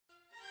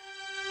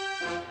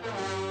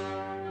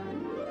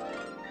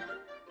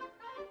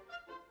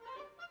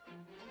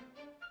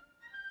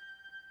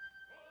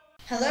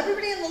Hello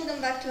everybody and welcome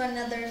back to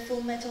another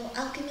Fullmetal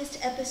Alchemist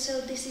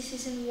episode. This is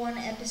season 1,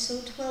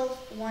 episode 12.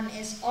 One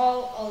is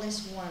all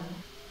is one.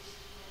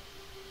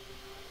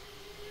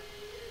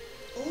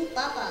 Oh,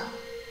 Papa.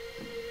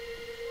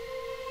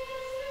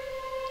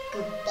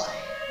 Goodbye,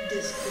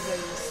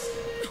 disgrace.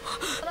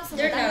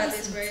 They're not a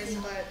disgrace,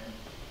 but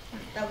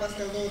that was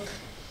the look.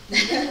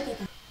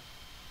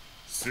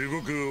 す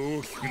ごく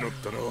大きくなっ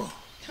たな。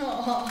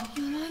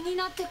鎧に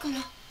なってから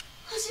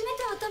初め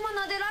て頭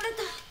撫でられ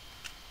た。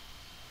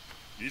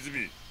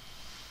泉、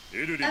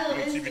エルリック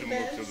のチビども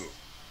が来たぞ。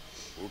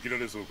起きら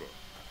れそうか。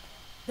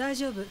大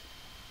丈夫。今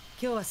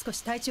日は少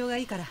し体調が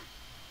いいから。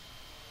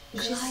具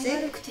合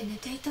悪くて寝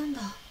ていたん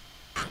だ。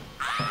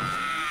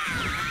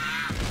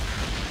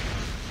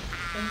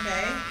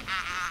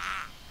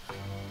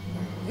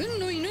運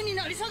の犬に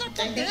なり下がっ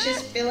たって。I think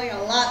she's feeling a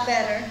lot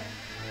better.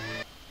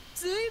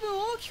 ずいぶん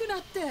大きくな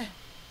って。Not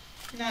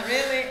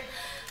really.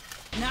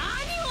 何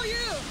を言う。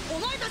お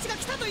前たちが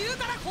来たと言う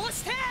からこう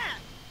して。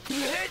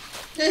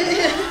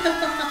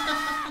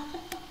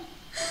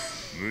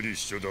無理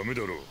しちゃダメ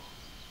だろう。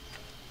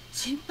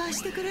心配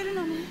してくれる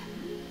のね。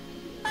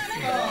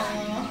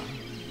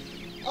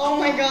Oh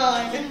my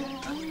god.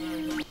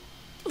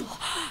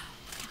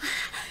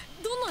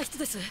 どんな人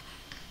です？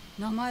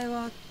名前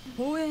は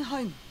ホーエンハ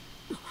イム。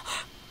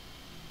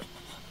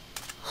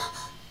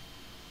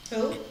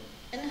Who?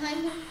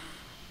 Enheim?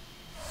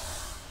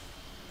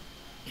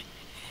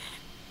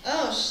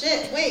 Oh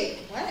shit,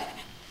 wait, what?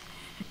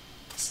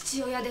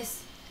 父親で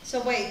す。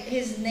 So wait,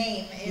 his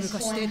name is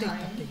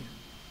Hohenheim.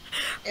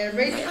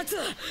 Really?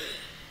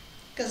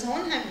 Because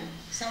Hohenheim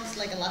sounds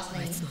like a last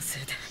name. のせ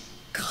いで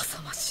母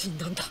様死ん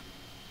だんだ。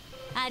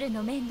ある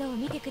の面倒を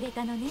見てくれ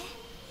たのね。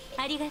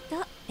ありがと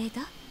う、エ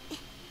ド。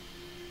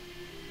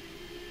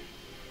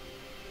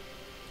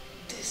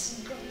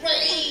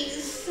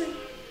Disgrace!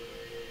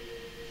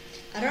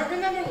 I don't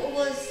remember what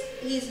was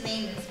his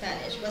name in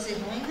Spanish. Was it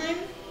Hohenheim?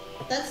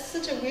 That's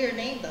such a weird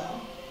name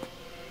though.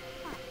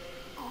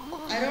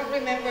 I don't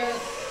remember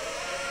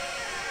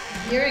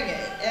hearing it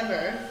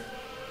ever.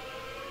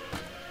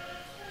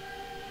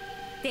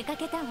 出か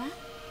けたわ。い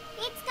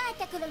つ帰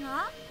ってくるの？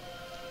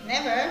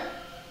 Never.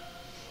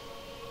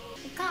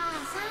 お母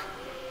さん。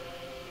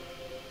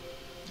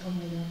 Oh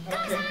my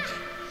god. Okay.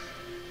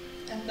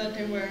 I thought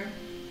they were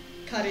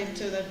cut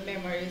into the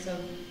memories of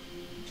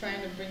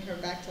trying to bring her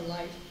back to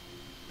life.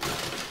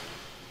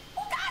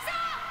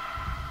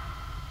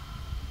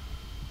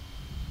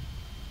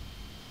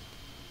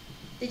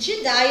 Did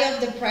she die of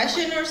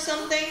depression or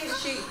something?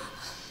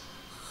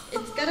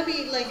 It's gotta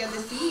be like a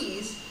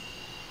disease.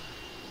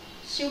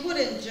 She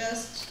wouldn't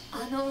just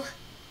お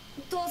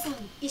父さん、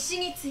石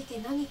について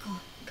何か。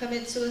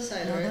 commit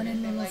suicide or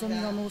anything like that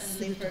and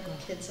leave her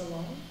kids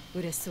alone.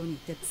 嬉しそうに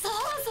言って。そう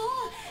そ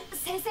う。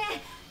先生、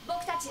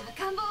僕たち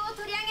赤ん坊を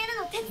取り上げる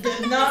の手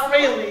伝 Did not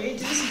really.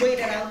 Just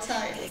waited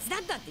outside. 手伝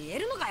ったって言え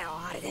るのかよ、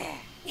あれで。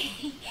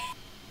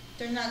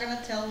They're not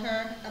gonna tell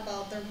her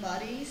about their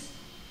bodies.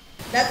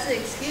 That's the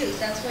excuse.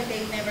 That's why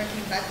they never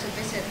came back to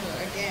visit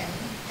her again.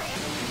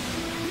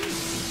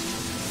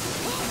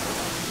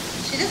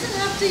 She doesn't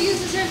have to use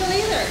the circle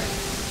either.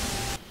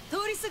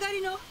 通りすが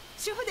りの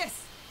主婦で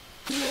す。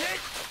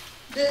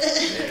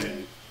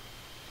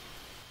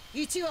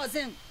1は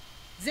善、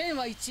善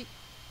は1。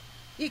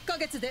1ヶ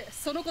月で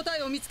その答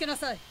えを見つけな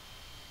さい。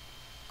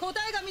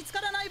答えが見つ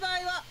からない場合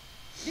は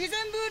リゼン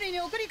ブーリ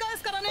に送り返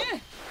すから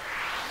ね。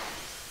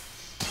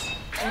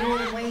Oh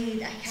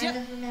wait, I kind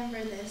of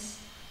remember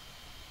this.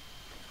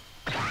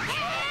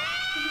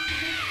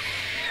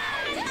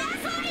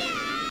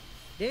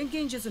 錬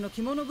金術の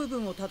肝の部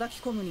分を叩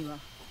き込むには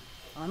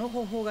あの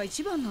方法が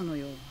一番なの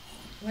よ。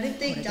 What if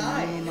they これで died?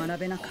 何も学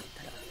べなかっ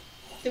たら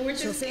They were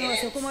所 just 詮は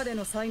そ kids. こまで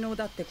の才能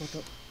だってこ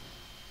と。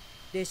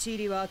弟子入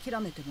りは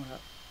諦めてもらう。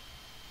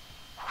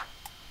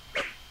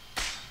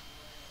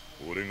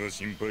俺が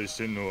心配し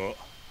てんのは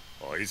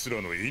あいつ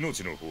らの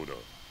命の方だ。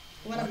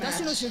What a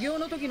私の match. 修行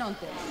の時なん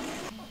て。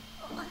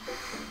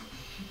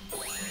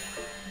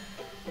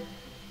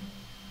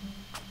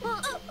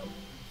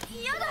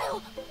嫌だ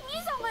よ。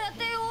兄さんがやっ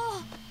てよ。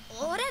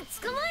俺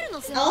捕まえる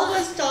のさ。 Al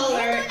was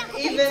taller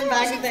even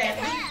back then.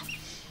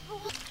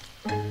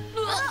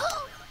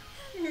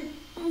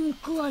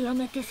 肉はや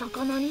めて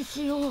魚に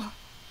しよう。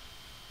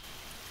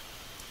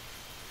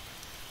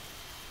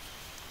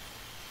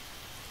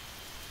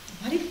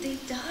What if they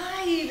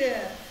died?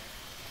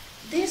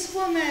 This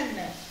woman.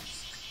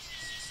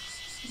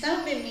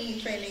 That would be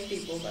me training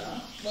people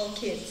though. Well,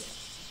 kids.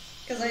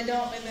 Because I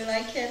don't really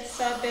like kids,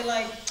 so I'd be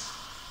like,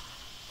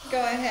 go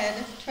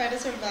ahead, try to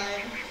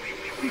survive.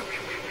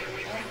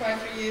 I'll cry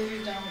for you if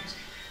you don't.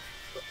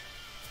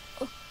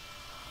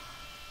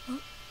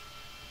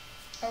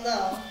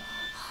 Although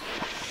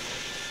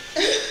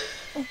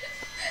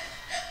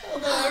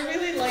I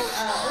really like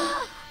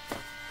Al.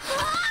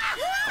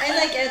 I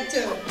like Ed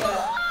too,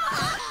 but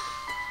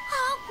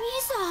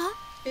兄さん。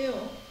 ew.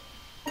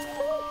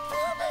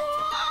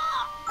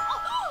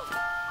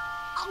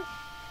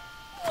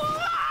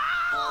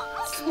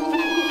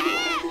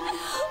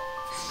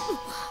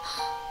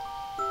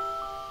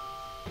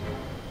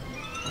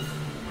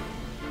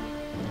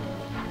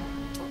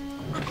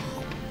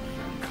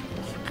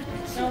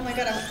 Oh my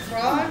god, a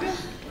frog?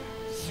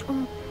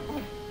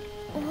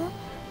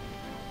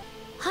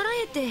 腹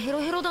減ってヘロ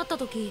ヘロだった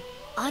時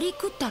アリ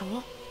食った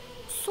ろ。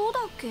そう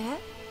だっけ。う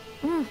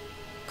ん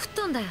食っ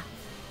たんだよ。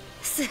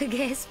す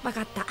げえ酸っぱ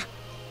かった。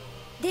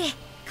で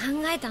考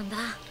えたんだ。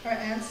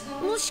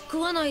もし食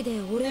わない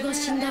で俺が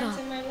死んだら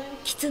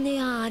キツネ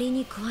やアリ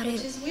に食われる。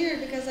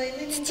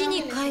土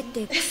に帰っ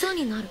て草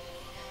になる。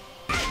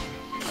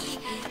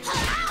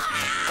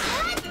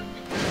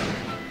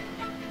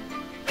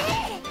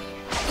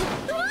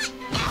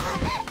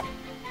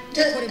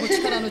これも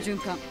力の循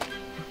環。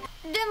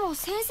でも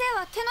先生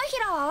は手のひ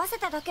らを合わせ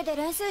ただけで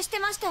練習して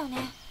ましたよ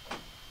ね。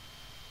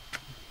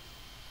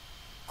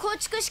構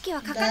築式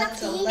は書かなく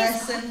ていいんで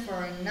すか。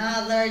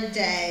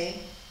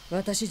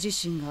私自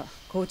身が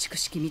構築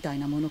式みたい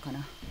なものか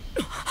な。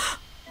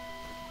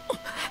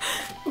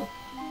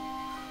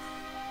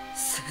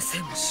先生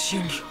も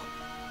真偽を。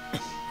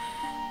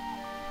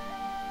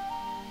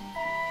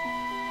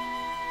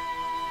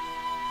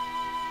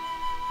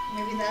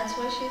Maybe that's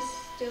why she's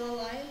still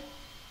alive?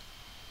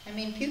 I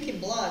mean,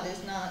 puking blood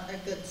is not a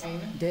good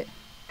sign. で、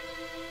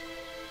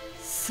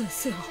先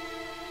生は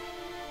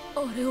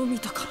あれを見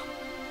たから。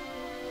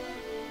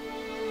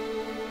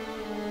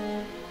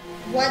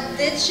What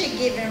did she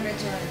give in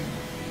return?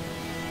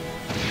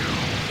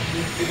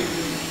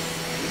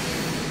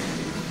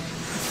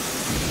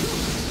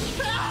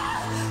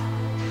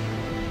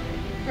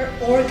 Her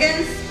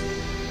organs?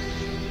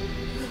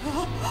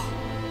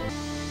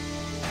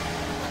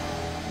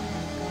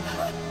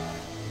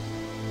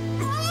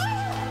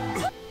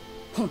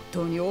 本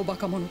当に大バ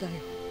カ者だよ。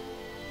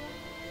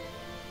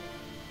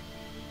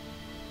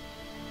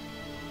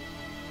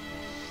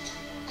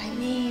I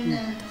mean,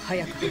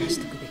 早く話し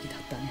とくべきだっ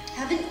たね。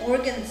 having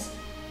organs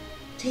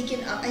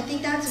taken up, I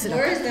think that's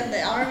worse than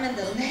the arm and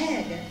the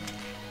leg.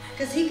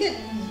 Because he could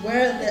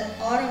wear the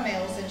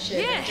automails and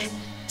shit and just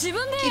自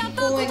分でや keep っ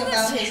たこと going だ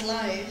about し his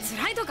life.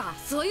 辛いとか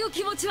そういう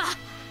気持ちは。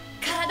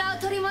体を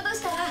取り戻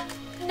したら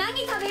何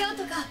食べよう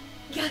とか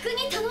逆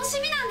に楽し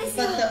みなんです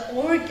よ。 But the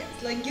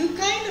organs, like you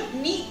kind of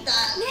need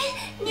that.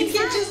 You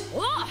can't just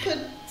put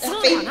a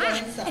fake one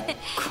inside.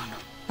 この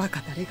バ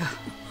カ誰が。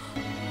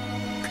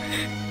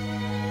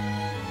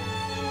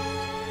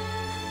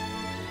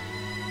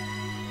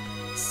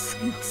す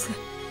みません。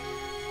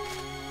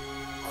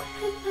ご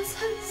めんなさ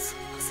い。す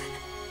みません。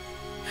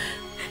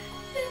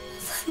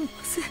すみ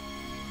ません。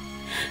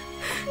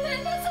ごめ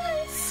んなさ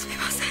い。すみ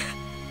ません。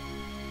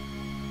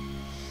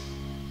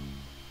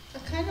I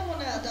kind of want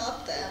to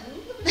adopt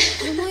them. こ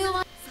の世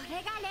はそ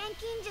れが錬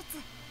金術。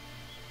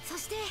そ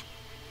して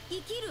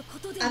生きるこ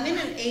とで。 I'm in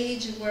an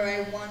age where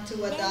I want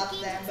to adopt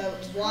them,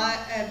 but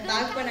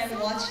back when I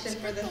watched it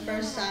for the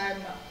first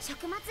time,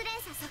 食物連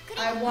鎖そっく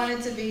り。 I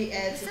wanted to be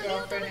Ed's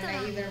girlfriend and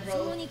I even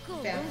wrote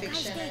fan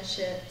fiction and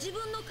shit. 自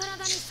分の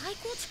体に再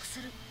構築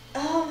する。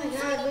 Oh my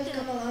god, we've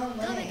come a long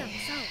食べた way.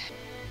 草を。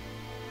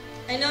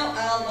 I know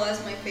Al was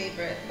my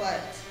favorite,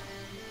 but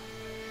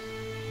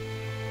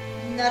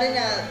not in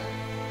a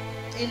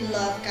in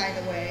love kind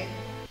of way.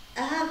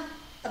 I have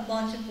a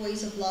bunch of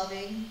ways of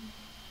loving,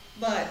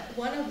 but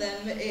one of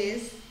them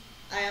is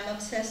I am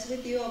obsessed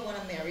with you, I want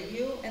to marry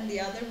you, and the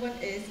other one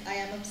is I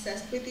am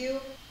obsessed with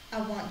you, I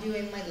want you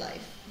in my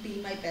life,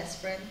 be my best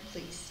friend,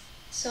 please.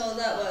 So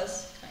that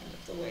was kind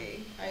of the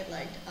way I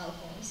liked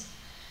Alphonse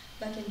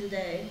back in the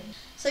day.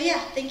 So yeah,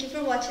 thank you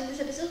for watching this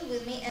episode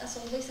with me. As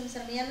always, I'm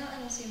Sarmiano,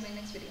 and I'll see you in my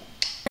next video.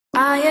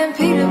 I am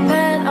Peter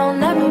Pan, I'll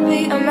never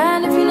be a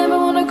man if you never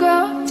wanna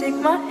grow. Take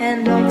my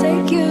hand, I'll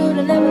take you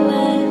to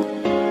Neverland.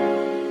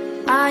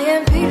 I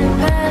am Peter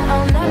Pan,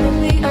 I'll never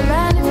be a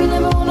man if you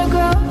never wanna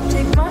grow.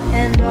 Take my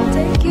hand, I'll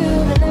take you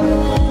to